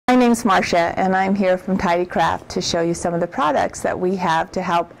name's Marcia, and I'm here from Tidycraft to show you some of the products that we have to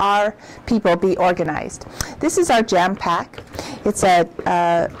help our people be organized. This is our Jam Pack. It's a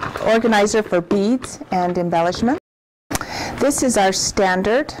organizer for beads and embellishment. This is our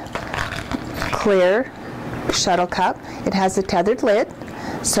standard clear shuttle cup. It has a tethered lid,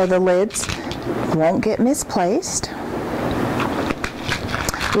 so the lids won't get misplaced.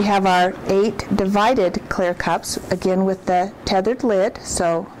 We have our 8 divided clear cups, again with the tethered lid,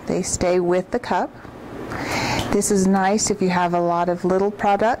 so they stay with the cup. This is nice if you have a lot of little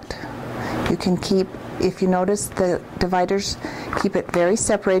product. You can keep, if you notice, the dividers keep it very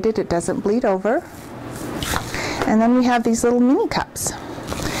separated, it doesn't bleed over. And then we have these little mini cups.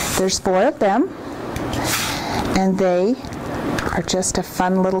 There's 4 of them, and they are just a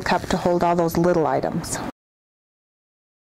fun little cup to hold all those little items.